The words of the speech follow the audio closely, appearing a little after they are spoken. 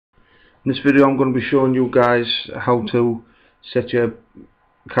In this video I'm going to be showing you guys how to set your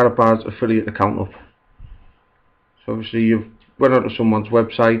Karatbars affiliate account up. So obviously you've went onto someone's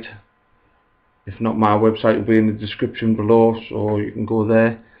website. If not, my website will be in the description below, so you can go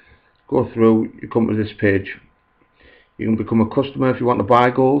there, go through, you come to this page. You can become a customer if you want to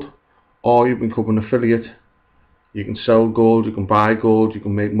buy gold, or you can become an affiliate. You can sell gold, you can buy gold, you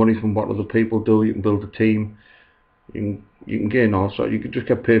can make money from what other people do, you can build a team, you can gain all sorts. You can just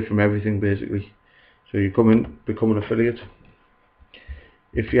get paid from everything basically. So you come in, become an affiliate.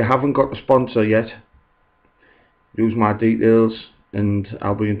 If you haven't got a sponsor yet, use my details and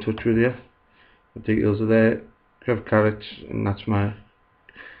I'll be in touch with you. The details are there, Kev Carrots, and that's my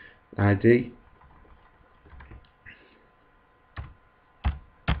ID.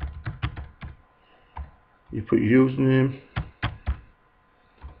 You put your username,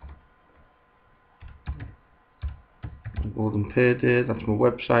 Golden Payday, that's my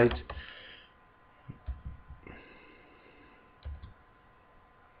website.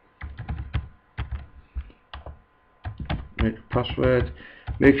 Make a password.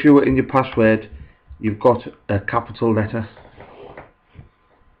 Make sure in your password you've got a capital letter.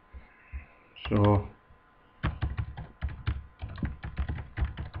 So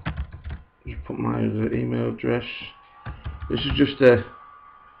just put my email address. This is just a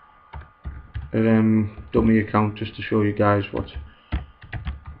dummy account just to show you guys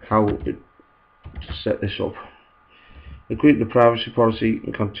how to set this up. Agree to the privacy policy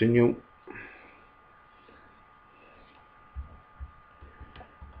and continue.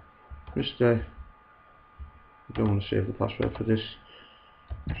 I don't want to save the password for this.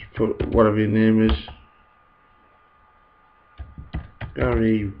 Just put whatever your name is,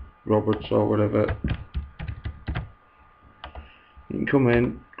 Gary Roberts or whatever. You can come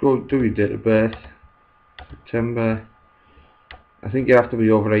in, go do your date of birth, September. I think you have to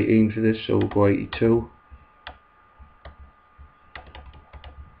be over 18 for this, so we'll go 82.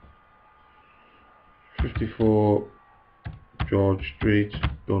 '54 George Street,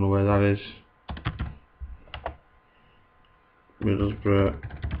 don't know where that is. Middlesbrough,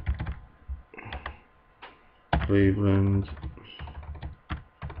 Cleveland.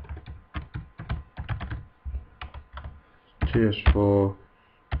 TS4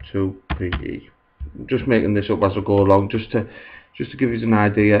 2PE. I'm just making this up as I go along, just to give you an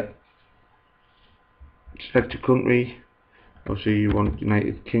idea. Select your country. Obviously you want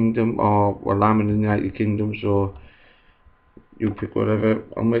United Kingdom, or well, I'm in the United Kingdom, so you pick whatever.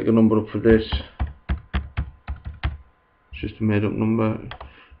 I'll make a number up for this. It's just a made up number.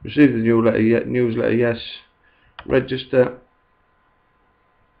 Receive the newsletter, yes. Register.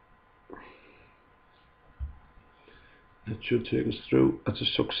 It should take us through. That's a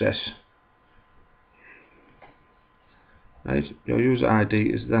success. Right, your user ID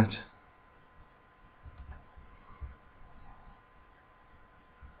is that.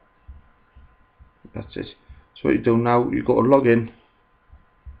 That's it. So what you do now, you go to log in.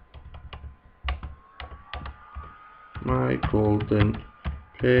 My Golden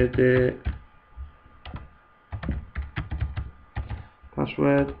Payday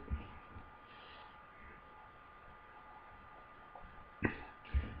password.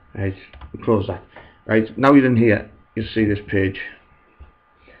 Right, close that. Right, now you're in here, you'll see this page.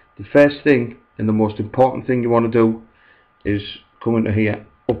 The first thing and the most important thing you want to do is come into here,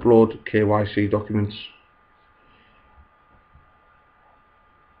 upload KYC documents.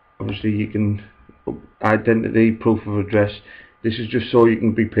 Obviously you can identity, proof of address. This is just so you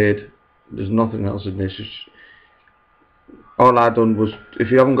can be paid. There's nothing else in this. All I done was,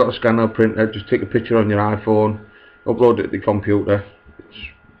 if you haven't got a scanner or printer, just take a picture on your iPhone, upload it to the computer. It's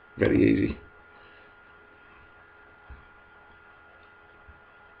very easy.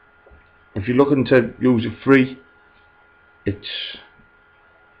 If you're looking to use it free, you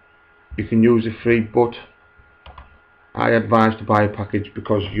can use it free, but I advise to buy a package,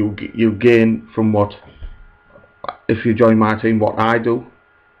 because you gain from what, if you join my team, what I do.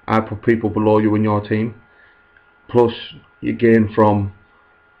 I put people below you in your team, plus you gain from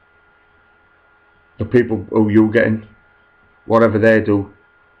the people who you getting. Whatever they do,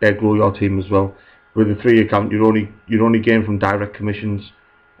 they grow your team as well. With a 3 account, you only gain from direct commissions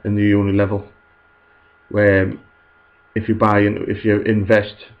in the uni level, where if you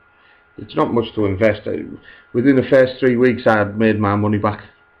invest, it's not much to invest. Within the first 3 weeks I had made my money back,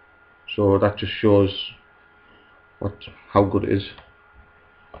 so that just shows how good it is.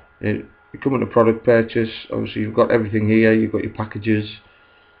 You come into product purchase. Obviously you've got everything here, you've got your packages.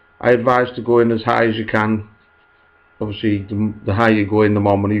 I advise to go in as high as you can. Obviously the higher you go in, the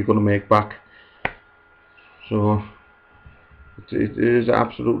more money you're going to make back. So it is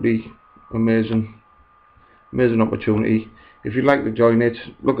absolutely amazing opportunity. If you'd like to join it,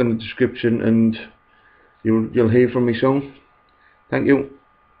 look in the description and you'll hear from me soon. Thank you.